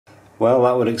Well,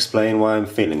 that would explain why I'm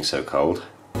feeling so cold.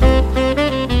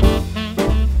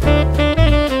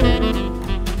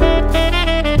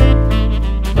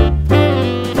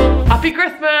 Happy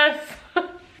Christmas!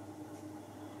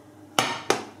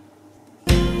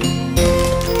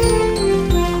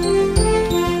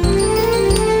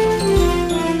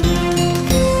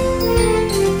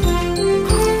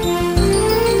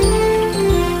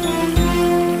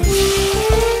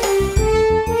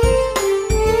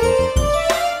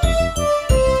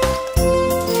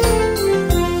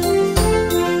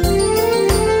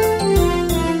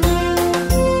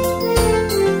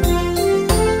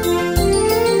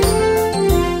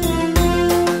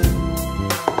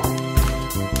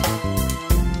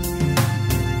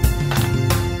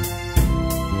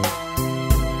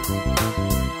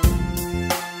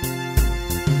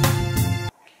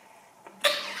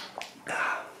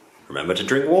 Remember to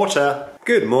drink water.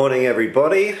 Good morning,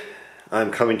 everybody. I'm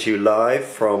coming to you live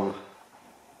from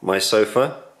my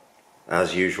sofa,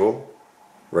 as usual.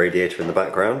 Radiator in the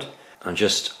background. I'm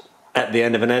just at the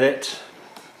end of an edit.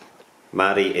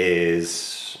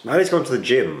 Maddie's gone to the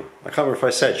gym. I can't remember if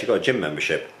I said she got a gym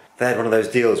membership. They had one of those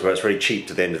deals where it's really cheap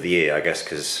to the end of the year, I guess,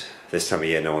 because this time of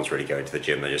year no one's really going to the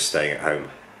gym, they're just staying at home.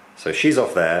 So she's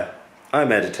off there,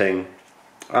 I'm editing.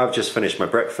 I've just finished my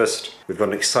breakfast. We've got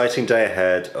an exciting day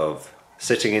ahead of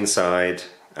sitting inside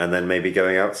and then maybe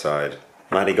going outside.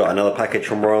 Maddie got another package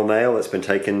from Royal Mail that's been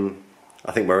taken,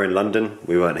 I think we're in London.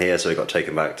 We weren't here, so it got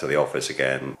taken back to the office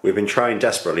again. We've been trying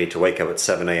desperately to wake up at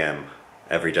 7 AM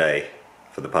every day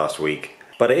for the past week.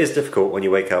 But it is difficult when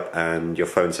you wake up and your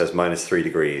phone says -3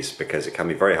 degrees because it can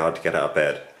be very hard to get out of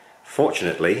bed.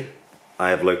 Fortunately, I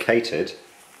have located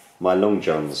my long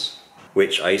johns,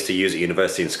 which I used to use at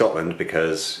university in Scotland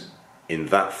because in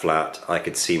that flat I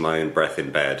could see my own breath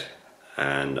in bed.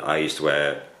 And I used to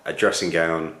wear a dressing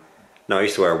gown, no, I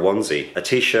used to wear a onesie, a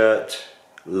t-shirt,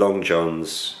 long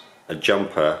johns, a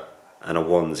jumper and a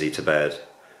onesie to bed,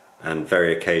 and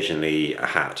very occasionally a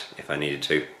hat if I needed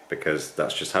to, because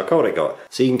that's just how cold it got.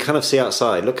 So you can kind of see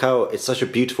outside. Look how it's such a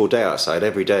beautiful day outside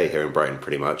every day here in Brighton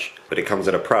pretty much. But it comes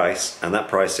at a price, and that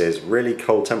price is really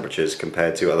cold temperatures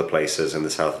compared to other places in the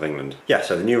south of England. Yeah,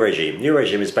 so the new regime. New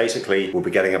regime is basically we'll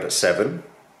be getting up at 7,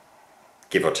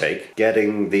 give or take,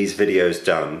 getting these videos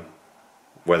done,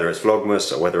 whether it's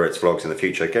Vlogmas or whether it's vlogs in the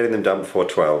future, getting them done before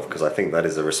 12, because I think that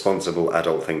is a responsible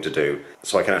adult thing to do,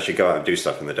 so I can actually go out and do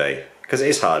stuff in the day. Because it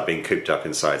is hard being cooped up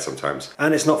inside sometimes.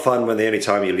 And it's not fun when the only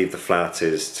time you leave the flat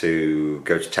is to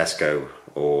go to Tesco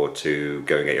or to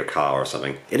go and get your car or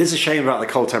something. It is a shame about the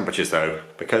cold temperatures though,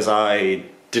 because I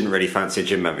didn't really fancy a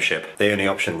gym membership. The only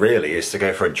option really is to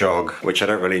go for a jog, which I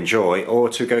don't really enjoy, or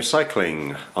to go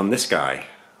cycling on this guy.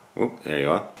 Oh, there you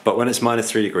are. But when it's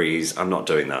 -3 degrees, I'm not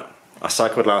doing that. I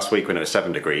cycled last week when it was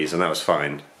 7 degrees and that was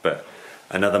fine, but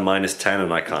another -10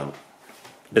 and I can't.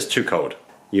 It's too cold.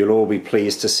 You'll all be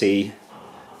pleased to see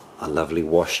our lovely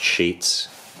washed sheets.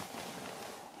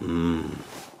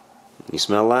 You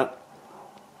smell that?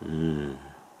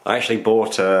 I actually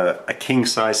bought a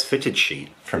king-size fitted sheet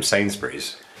from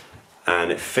Sainsbury's,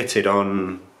 and it fitted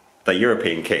on the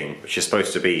European King, which is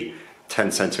supposed to be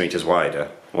 10 centimeters wider.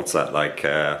 What's that, like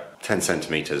 10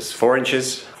 centimeters? 4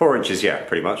 inches? 4 inches, yeah,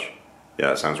 pretty much. Yeah,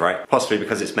 that sounds right. Possibly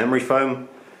because it's memory foam,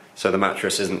 so the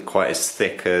mattress isn't quite as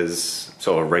thick as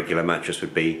sort of a regular mattress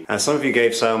would be. And some of you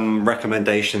gave some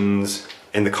recommendations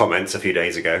in the comments a few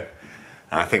days ago.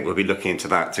 And I think we'll be looking into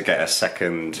that to get a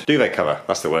second duvet cover,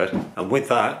 that's the word. And with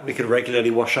that, we could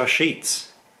regularly wash our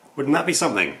sheets. Wouldn't that be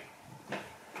something?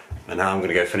 And now I'm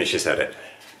gonna go finish this edit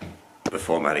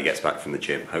before Maddie gets back from the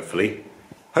gym, hopefully.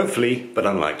 Hopefully, but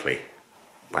unlikely.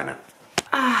 Bye now.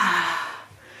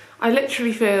 I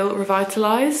literally feel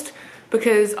revitalised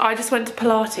because I just went to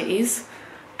Pilates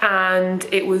and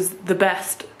it was the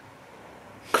best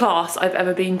class I've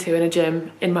ever been to in a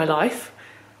gym in my life.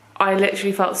 I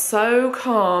literally felt so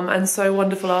calm and so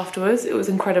wonderful afterwards. It was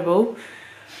incredible.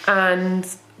 And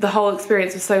the whole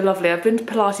experience was so lovely. I've been to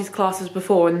Pilates classes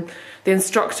before and the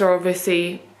instructor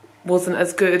obviously wasn't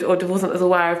as good or wasn't as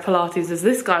aware of Pilates as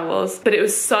this guy was. But it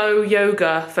was so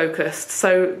yoga focused,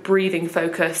 so breathing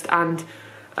focused, and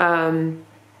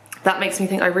that makes me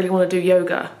think I really want to do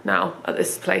yoga now at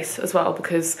this place as well,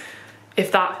 because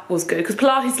if that was good, because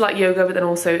Pilates is like yoga but then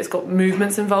also it's got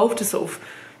movements involved to sort of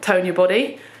tone your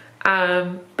body,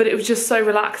 but it was just so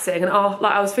relaxing. And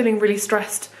like I was feeling really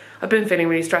stressed. I've been feeling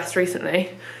really stressed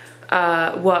recently,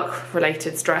 work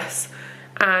related stress,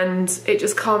 and it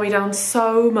just calmed me down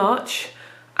so much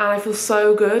and I feel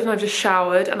so good. And I've just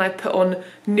showered and I put on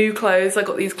new clothes. I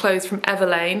got these clothes from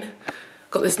Everlane,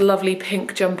 got this lovely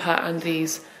pink jumper and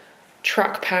these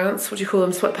track pants, what do you call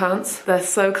them, sweatpants. They're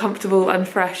so comfortable and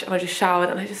fresh, and I just showered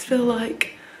and I just feel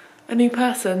like a new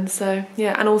person. So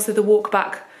yeah, and also the walk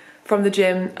back from the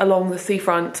gym along the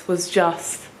seafront was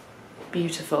just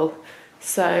beautiful.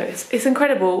 So it's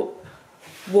incredible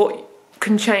what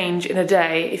can change in a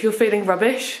day. If you're feeling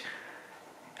rubbish,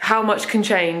 how much can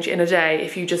change in a day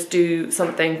if you just do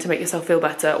something to make yourself feel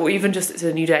better, or even just it's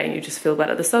a new day and you just feel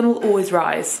better. The sun will always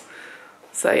rise.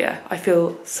 So yeah, I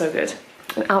feel so good.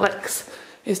 And Alex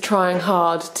is trying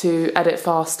hard to edit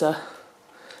faster.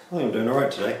 I think I'm doing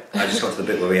alright today. I just got to the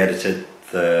bit where we edited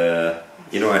the...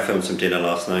 You know, I filmed some dinner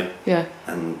last night? Yeah.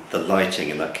 And the lighting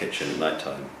in that kitchen at night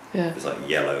time is like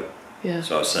yellow. Yeah.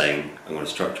 So I was saying I'm going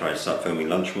to try to start filming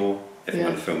lunch more if I'm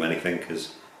going to film anything,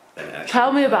 because then it actually...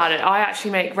 Tell me about it. I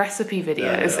actually make recipe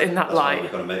videos in that light.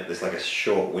 We've got to make this like a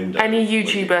short window. Any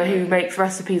YouTuber who makes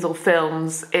recipes or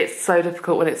films, it's so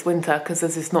difficult when it's winter because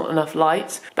there's just not enough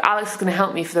light. But Alex is going to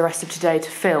help me for the rest of today to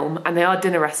film, and they are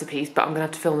dinner recipes, but I'm going to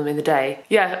have to film them in the day.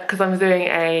 Yeah, because I'm doing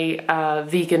a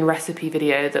vegan recipe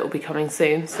video that will be coming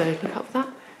soon, so look out for that.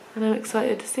 And I'm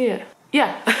excited to see it.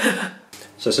 Yeah.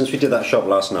 So since we did that shop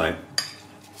last night,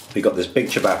 we got this big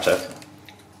ciabatta.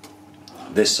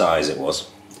 This size it was.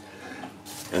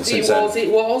 And since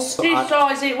it was. This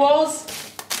size it was.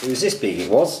 It was this big,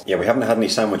 it was. Yeah, we haven't had any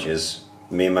sandwiches.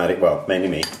 Me and Maddie, well, mainly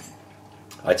me.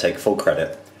 I take full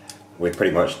credit. We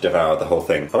pretty much devoured the whole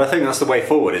thing. But I think that's the way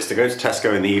forward, is to go to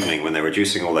Tesco in the evening when they're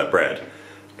reducing all their bread,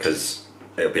 because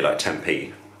it'll be like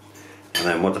 10p. And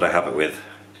then what did I have it with?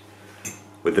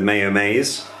 With the mayo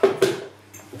maize.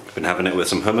 I've been having it with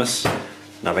some hummus.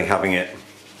 And I've been having it...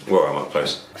 Whoa, I'm up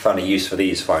close. I found a use for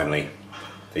these finally.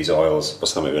 These oils,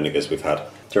 balsamic vinegars we've had.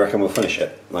 Do you reckon we'll finish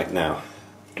it, like now?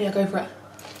 Yeah, go for it.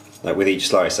 Like with each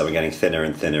slice, I'm getting thinner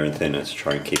and thinner and thinner to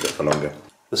try and keep it for longer.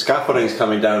 The scaffolding's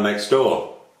coming down next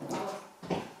door.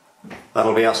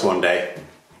 That'll be us one day.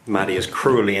 Maddie has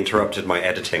cruelly interrupted my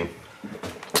editing.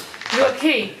 You got a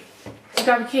key? You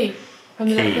grab a key from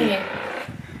the thingy.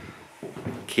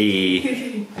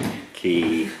 Key.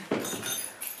 Key.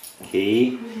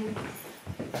 Key.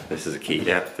 This is a key,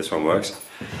 yeah, this one works.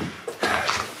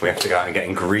 We have to go out and get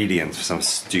ingredients for some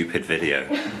stupid video.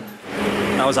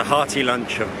 That was a hearty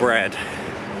lunch of bread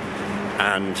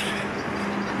and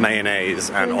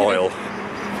mayonnaise and oil.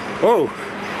 Whoa!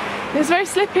 It was very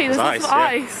slippy, there's lots of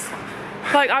ice.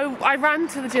 Like I ran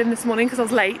to the gym this morning because I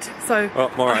was late, so...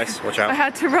 Oh, more ice, watch out. I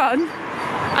had to run,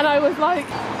 and I was like...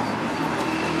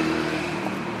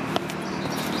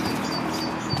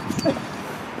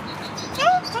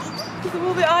 Because of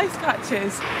all the ice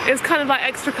patches. It was kind of like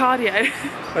extra cardio.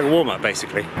 Like a warm-up,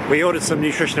 basically. We ordered some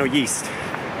nutritional yeast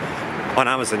on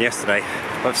Amazon yesterday,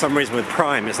 but for some reason with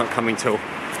Prime it's not coming till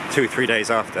 2-3 days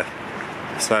after.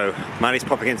 So Maddie's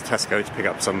popping into Tesco to pick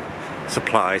up some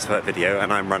supplies for that video,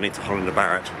 and I'm running to Holland &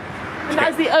 Barrett. And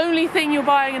that is the only thing you're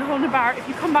buying in Holland & Barrett. If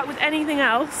you come back with anything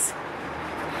else,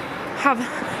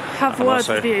 have words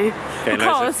with you. Getting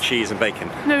loads of cheese and bacon.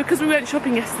 No, because we went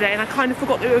shopping yesterday and I kind of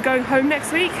forgot that we were going home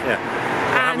next week. Yeah.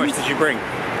 How much did you bring?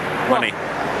 Money?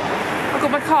 I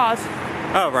got my card.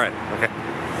 Oh, right, okay.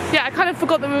 Yeah, I kind of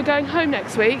forgot that we were going home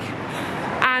next week,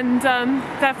 and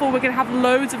therefore we're going to have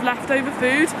loads of leftover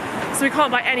food, so we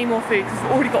can't buy any more food because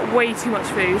we've already got way too much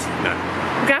food. No.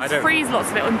 We're going to have to freeze lots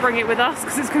of it and bring it with us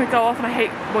because it's going to go off, and I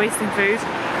hate wasting food.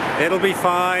 It'll be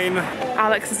fine.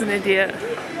 Alex is an idiot.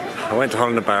 I went to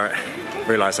Holland & Barrett,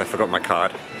 realised I forgot my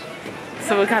card.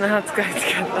 So we're going to have to go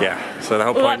together. Yeah, so the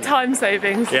whole all point... that time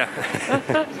savings. Yeah.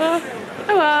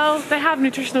 Oh well, they have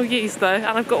nutritional yeast though, and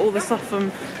I've got all the stuff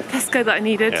from Tesco that I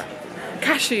needed. Yeah.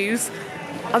 Cashews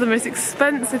are the most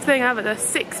expensive thing ever. They're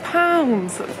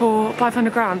 £6 for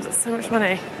 500 grams. That's so much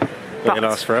money. But they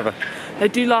last forever. They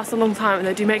do last a long time, and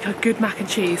they do make a good mac and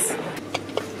cheese.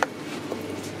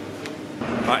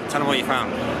 Right, tell them what you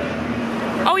found.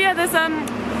 Oh yeah, there's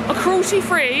a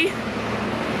cruelty-free,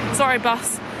 sorry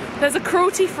bus, there's a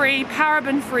cruelty-free,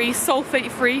 paraben-free,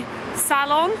 sulfate-free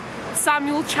salon,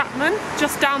 Samuel Chapman,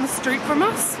 just down the street from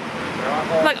us.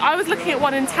 Like, I was looking at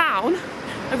one in town,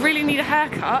 I really need a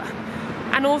haircut,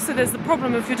 and also there's the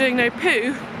problem if you're doing no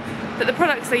poo, that the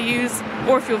products they use,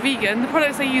 or if you're vegan, the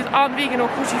products they use aren't vegan or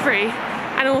cruelty-free,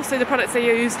 and also the products they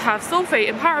use have sulfate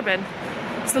and paraben.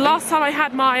 So the last time I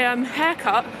had my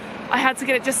haircut, I had to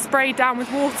get it just sprayed down with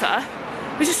water,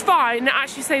 which is fine, it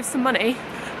actually saves some money,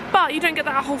 but you don't get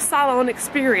that whole salon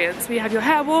experience where you have your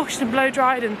hair washed and blow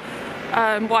dried, and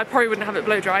well, I probably wouldn't have it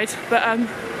blow dried, but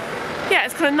yeah,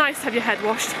 it's kind of nice to have your head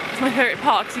washed. It's my favourite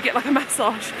part because you get like a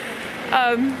massage.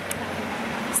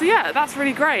 So yeah, that's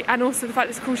really great, and also the fact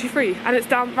it's cruelty free and it's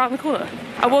down around the corner.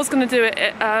 I was going to do it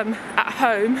at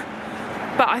home,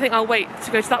 but I think I'll wait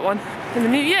to go to that one in the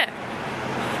new year.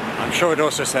 I'm sure it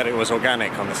also said it was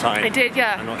organic on the sign. It did,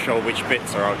 yeah. I'm not sure which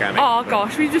bits are organic. Oh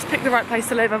gosh, we've just picked the right place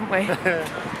to live, haven't we?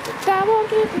 That won't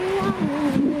give me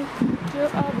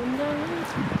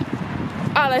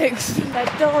Alex,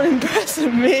 that don't impress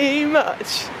me much.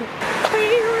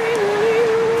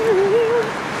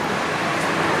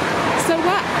 So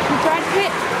what? Brad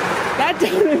Pitt? That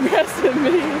don't impress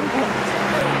me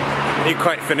much. Are you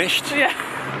quite finished? Yeah.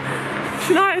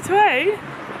 9 to 8.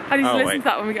 I need to listen to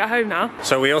that when we get home now.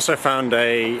 So we also found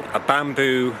a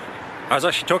bamboo... I was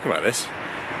actually talking about this.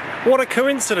 What a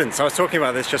coincidence! I was talking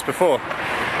about this just before.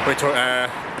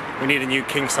 We need a new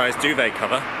king-size duvet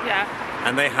cover. Yeah.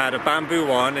 And they had a bamboo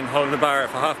one in Holland & Barrett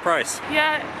for half price.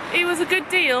 Yeah, it was a good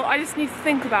deal. I just need to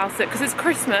think about it because it's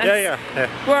Christmas. Yeah.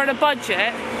 We're on a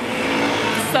budget.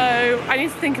 So I need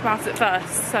to think about it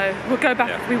first. So we'll go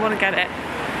back if we want to get it.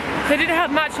 They didn't have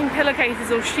matching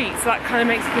pillowcases or sheets, so that kind of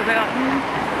makes me feel a bit like,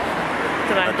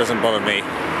 don't know. That doesn't bother me.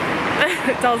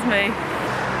 It does me.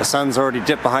 The sun's already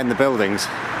dipped behind the buildings.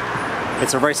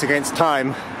 It's a race against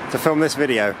time to film this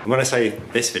video. When I say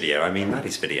this video, I mean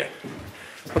Maddie's video.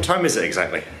 What time is it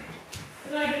exactly?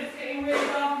 It's getting really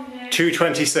dark in here.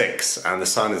 2:26, and the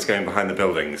sun is going behind the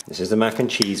buildings. This is the mac and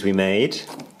cheese we made.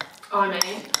 I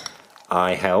made.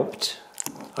 I helped.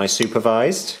 I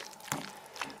supervised.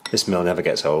 This meal never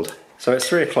gets old. So it's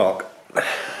 3 o'clock.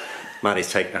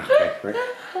 Maddie's taking... Okay, right.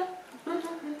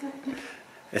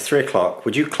 It's 3 o'clock.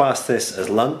 Would you class this as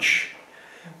lunch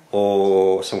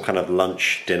or some kind of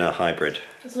lunch dinner hybrid?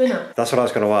 It's dinner. That's what I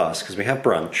was going to ask, because we have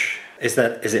brunch. Is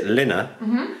it dinner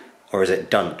or is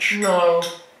it dunch? No.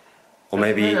 Or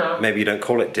maybe you don't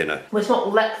call it dinner. Well, it's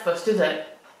not breakfast, is it?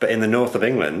 But in the north of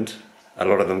England, a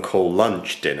lot of them call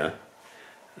lunch dinner.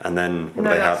 And then what do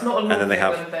they have? Not a and then they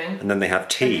have thing. and then they have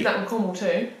They tea. do that in Cornwall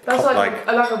too. That's like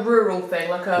a rural thing,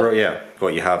 like a... Yeah.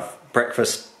 Well, you have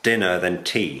breakfast, dinner, then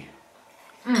tea.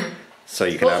 So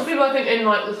you can Lots of people, I think, in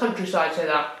like the countryside say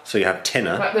that. So you have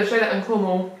tinner. Like they say that in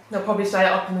Cornwall. They'll probably say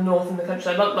it up in the north in the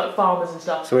countryside, like farmers and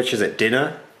stuff. So which is it?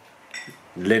 Dinner,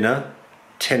 linner,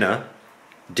 tinner,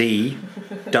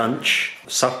 dunch,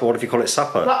 supper. What if you call it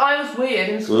supper? Like I was weird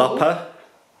in school. Lupper,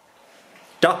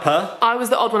 dupper. I was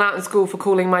the odd one out in school for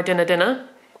calling my dinner dinner,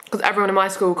 because everyone in my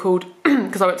school called,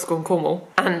 because I went to school in Cornwall,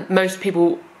 and most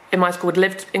people in my school had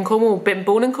lived in Cornwall, been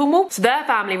born in Cornwall, so their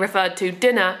family referred to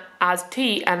dinner as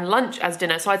tea and lunch as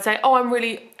dinner. So I'd say, oh, I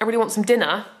really want some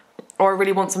dinner, or I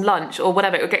really want some lunch, or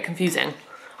whatever. It would get confusing.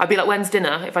 I'd be like, when's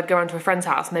dinner? If I'd go around to a friend's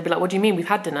house, and they'd be like, what do you mean we've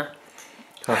had dinner?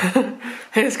 Oh.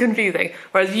 It's confusing.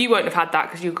 Whereas you won't have had that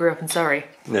because you grew up in Surrey.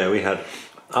 No, we had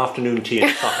afternoon tea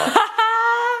and supper.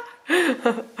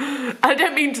 I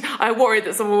don't mean to, I worried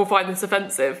that someone will find this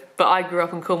offensive, but I grew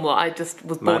up in Cornwall. I just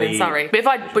was born in Surrey. But if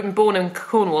I'd been born in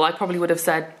Cornwall, I probably would have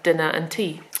said dinner and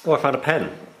tea. Oh, I found a pen.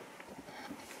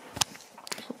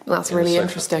 That's really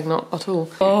interesting, not at all.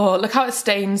 Oh, look how it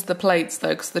stains the plates though,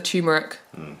 because of the turmeric.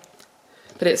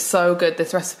 But it's so good,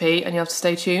 this recipe, and you have to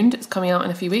stay tuned. It's coming out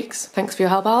in a few weeks. Thanks for your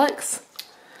help, Alex.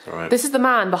 All right. This is the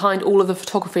man behind all of the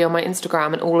photography on my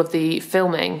Instagram and all of the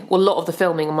filming, well, a lot of the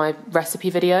filming on my recipe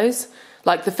videos.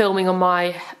 Like the filming on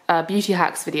my beauty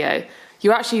hacks video.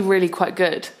 You're actually really quite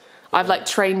good. I've like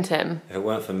trained him. If it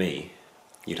weren't for me,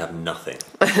 you'd have nothing.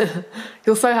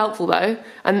 You're so helpful though.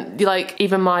 And like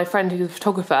even my friend who's a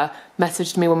photographer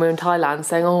messaged me when we were in Thailand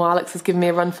saying, oh, Alex has given me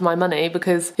a run for my money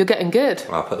because you're getting good.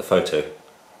 Well, I'll put the photo,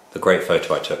 the great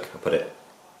photo I took, I'll put it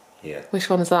here.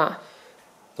 Which one is that?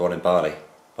 The one in Bali,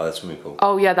 by the swimming pool.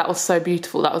 Oh yeah, that was so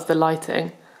beautiful. That was the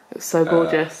lighting. It was so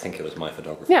gorgeous. I think it was my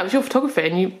photography. Yeah, it was your photography,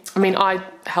 and you. I mean, I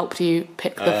helped you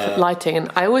pick the lighting,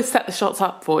 and I always set the shots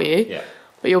up for you. Yeah.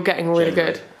 But you're getting really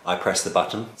good. I pressed the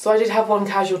button. So I did have one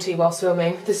casualty whilst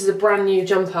filming. This is a brand new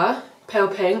jumper, pale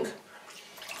pink,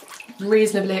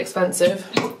 reasonably expensive,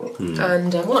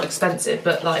 and well, not expensive,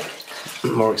 but like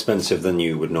more expensive than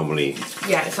you would normally.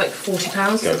 Yeah, it's like £40.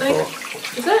 Go something.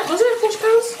 for. Is it? Was it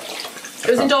 £40?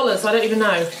 It was in dollars, so I don't even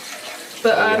know.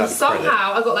 But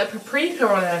somehow I got like paprika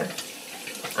on it,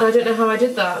 and I don't know how I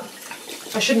did that.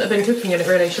 I shouldn't have been cooking in it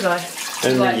really, should I?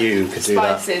 Only like, you could do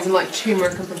that. Spices and like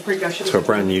turmeric and paprika. To a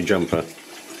brand new jumper.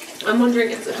 I'm wondering,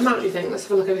 is it come out, do you think? Let's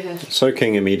have a look over here.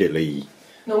 Soaking immediately.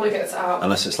 Normally gets it out.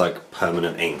 Unless it's like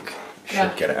permanent ink.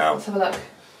 Should get it out. Let's have a look.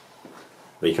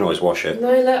 But you can always wash it.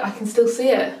 No, look, I can still see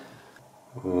it.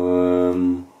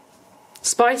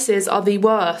 Spices are the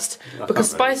worst.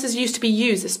 Because spices used to be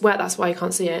used, it's wet, that's why you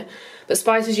can't see it. But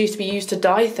spices used to be used to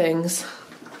dye things.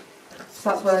 So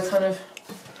that's where the kind of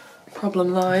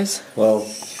problem lies. Well,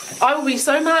 I will be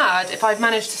so mad if I've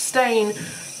managed to stain.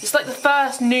 It's like the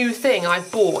first new thing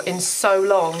I've bought in so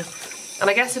long. And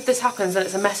I guess if this happens, then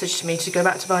it's a message to me to go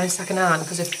back to buying second hand,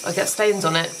 because if I get stains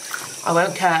on it, I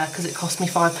won't care because it cost me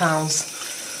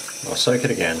 £5. I'll soak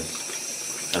it again,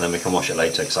 and then we can wash it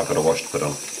later because I've got a wash to put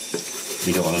on.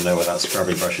 You don't want to know where that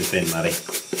scrubby brush has been, Maddie.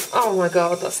 Oh my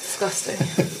god, that's disgusting.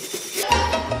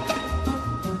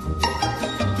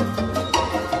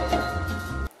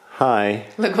 Hi.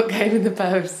 Look what came in the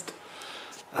post.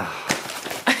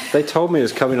 They told me it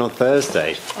was coming on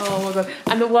Thursday. Oh my god.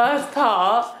 And the worst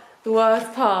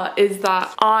part is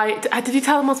that did you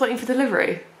tell them I was waiting for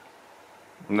delivery?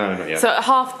 No, not yet. So at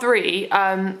 3:30,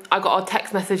 I got a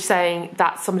text message saying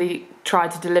that somebody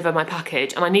tried to deliver my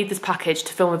package and I need this package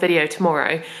to film a video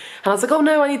tomorrow. And I was like, oh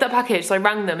no, I need that package. So I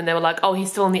rang them and they were like, oh,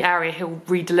 he's still in the area, he'll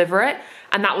re-deliver it.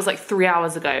 And that was like 3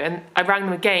 hours ago. And I rang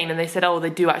them again and they said, oh, they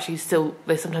do actually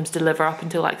they sometimes deliver up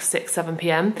until like 6, 7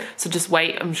 p.m. So just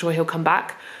wait, I'm sure he'll come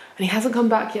back. And he hasn't come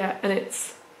back yet and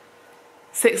it's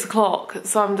 6 o'clock,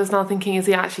 so I'm just now thinking, is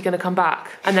he actually going to come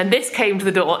back? And then this came to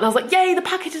the door and I was like, yay, the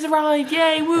package has arrived,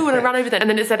 yay, woo, and I ran over there. And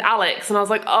then it said Alex and I was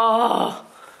like, oh,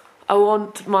 I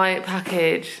want my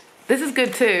package. This is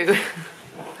good too.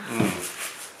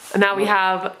 And now we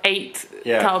have 8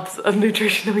 tubs of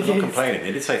nutritional use. I'm not complaining,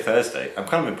 it did say Thursday. I'm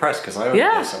kind of impressed because I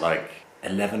ordered this at like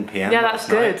 11 p.m. Yeah, that's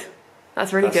good. Night.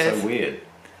 That's really good. That's so weird.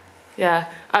 Yeah,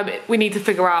 we need to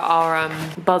figure out our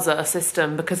buzzer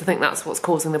system because I think that's what's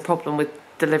causing the problem with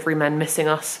delivery men missing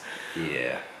us.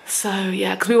 Yeah. So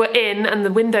yeah, because we were in and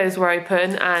the windows were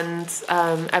open and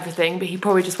everything, but he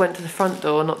probably just went to the front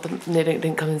door,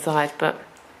 didn't come inside. But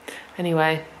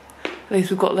anyway, at least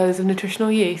we've got loads of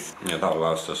nutritional yeast. Yeah, that'll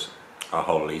last us our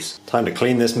whole lease. Time to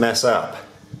clean this mess up.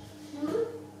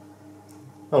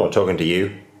 I'm not talking to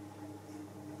you.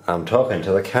 I'm talking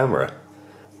to the camera.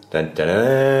 Dun, dun,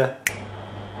 dun.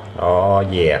 Oh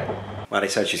yeah. Maddie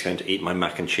said she's going to eat my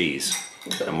mac and cheese.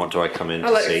 And what do I come in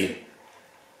to see?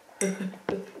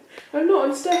 I'm not,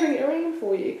 I'm stirring it around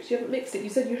for you because you haven't mixed it. You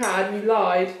said you had and you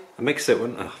lied. I mixed it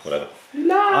when... Oh, whatever. You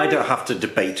lied! I don't have to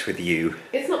debate with you.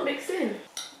 It's not mixed in.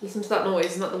 Listen to that noise,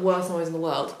 isn't that the worst noise in the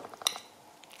world?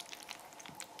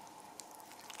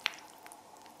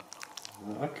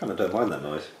 I kind of don't mind that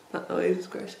noise. That noise is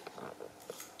great.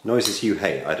 Noises you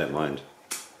hate, I don't mind.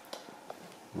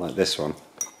 Like this one.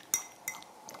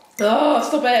 Oh,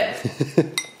 stop it!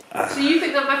 So you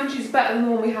think that mac and cheese is better than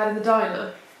the one we had in the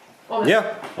diner? Honestly.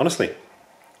 Yeah, honestly.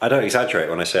 I don't exaggerate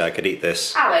when I say I could eat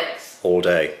this Alex, all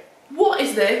day. what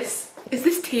is this? Is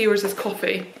this tea or is this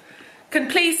coffee? Can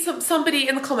please somebody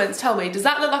in the comments tell me, does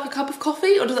that look like a cup of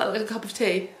coffee or does that look like a cup of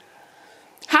tea?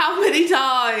 How many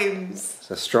times?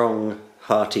 It's a strong,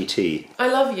 hearty tea. I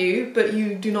love you, but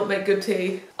you do not make good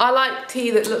tea. I like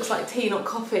tea that looks like tea, not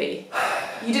coffee.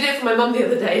 You did it for my mum the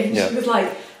other day and she was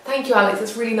like, thank you Alex,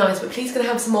 it's really nice, but please can I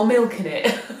have some more milk in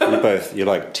it? You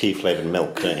like tea flavoured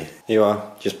milk, don't you? Here you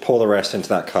are, just pour the rest into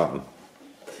that carton.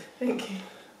 Thank you.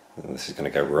 This is going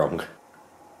to go wrong.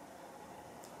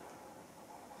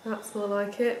 That's more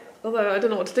like it. Although I don't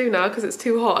know what to do now because it's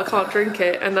too hot, I can't drink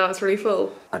it and now it's really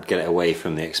full. I'd get it away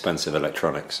from the expensive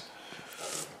electronics.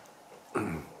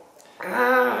 Your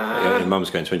mum's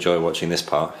going to enjoy watching this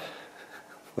part.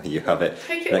 Well, you have it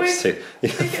next to...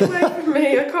 Take it away from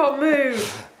me, I can't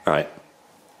move. Right.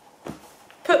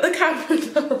 Put the camera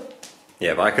down.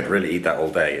 Yeah, but I could really eat that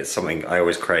all day. It's something I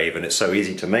always crave and it's so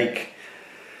easy to make.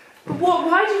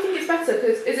 Why do you think it's better?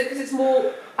 Is it because it's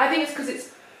more... I think it's because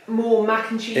it's more mac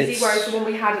and cheesy, whereas the one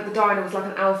we had at the diner was like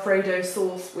an Alfredo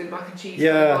sauce with mac and cheese.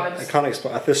 Yeah, I can't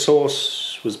explain. The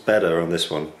sauce was better on this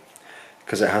one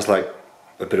because it has like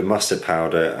a bit of mustard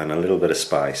powder and a little bit of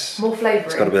spice. More flavouring.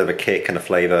 It's got a bit of a kick and a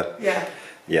flavour. Yeah.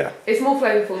 Yeah. It's more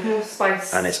flavourful, more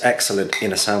spice. And it's excellent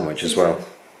in a sandwich as well.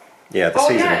 Yeah, the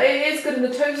seasoning. seasoning. Yeah, it is good in the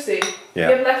toasty. Yeah.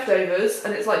 You have leftovers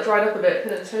and it's like dried up a bit,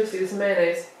 put it in the toasty with some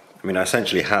mayonnaise. I mean, I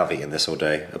essentially have eaten this all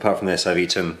day. Apart from this, I've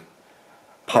eaten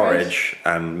porridge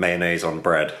and mayonnaise on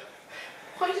bread.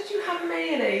 Why did you have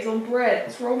mayonnaise on bread?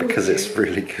 What's wrong with you? Because it's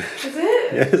really good. Is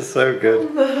it? Yeah, it's so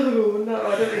good. Oh, no,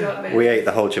 I don't really like mayonnaise. We ate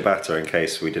the whole ciabatta in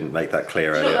case we didn't make that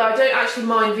clear earlier. I don't actually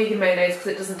mind vegan mayonnaise because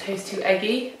it doesn't taste too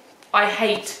eggy. I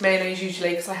hate mayonnaise usually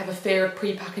because I have a fear of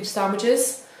pre-packaged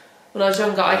sandwiches. When I was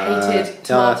younger, I hated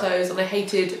tomatoes and I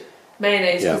hated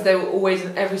mayonnaise because they were always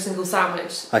in every single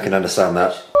sandwich. I can understand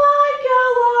that. Like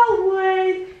you'll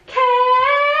always care.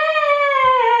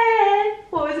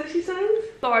 What was it she sang?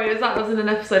 Sorry, that was in an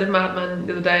episode of Mad Men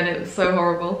the other day and it was so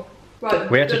horrible.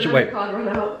 Right, we had to wait. Card run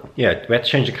out. Yeah, we had to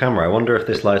change the camera. I wonder if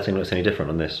this lighting looks any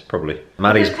different on this. Probably.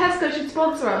 Maddie's. Tesco should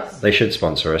sponsor us. They should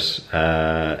sponsor us.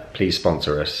 Please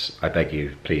sponsor us. I beg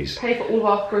you, please. Pay for all of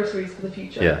our groceries for the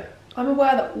future. Yeah. I'm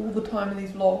aware that all the time in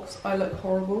these vlogs I look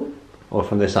horrible. Or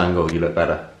from this angle, you look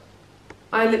better.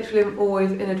 I literally am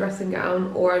always in a dressing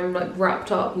gown or I'm like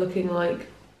wrapped up looking like...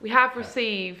 We have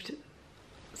received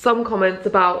some comments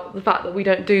about the fact that we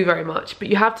don't do very much, but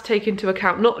you have to take into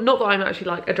account, not that I'm actually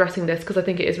like addressing this because I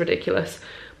think it is ridiculous,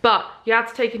 but you have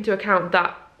to take into account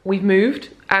that we've moved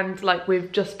and like we're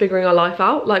just figuring our life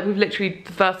out. Like we've literally,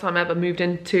 the first time ever, moved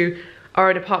into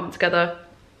our own apartment together.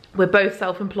 We're both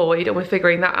self-employed and we're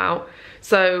figuring that out.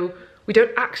 So we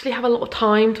don't actually have a lot of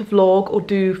time to vlog or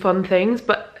do fun things,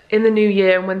 but in the new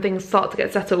year and when things start to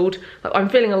get settled, like I'm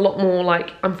feeling a lot more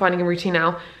like I'm finding a routine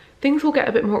now, things will get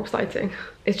a bit more exciting.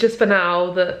 It's just for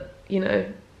now that, you know,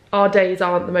 our days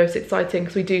aren't the most exciting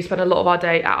because we do spend a lot of our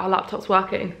day at our laptops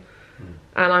working.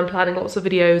 And I'm planning lots of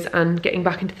videos and getting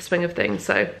back into the swing of things.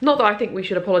 So not that I think we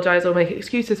should apologise or make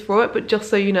excuses for it, but just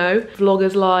so you know,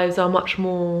 vloggers' lives are much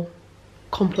more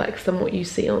complex than what you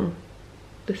see on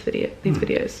this video, these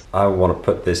videos. I want to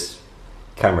put this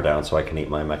camera down so I can eat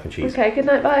my mac and cheese. Okay, good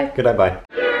night, bye. Good night, bye.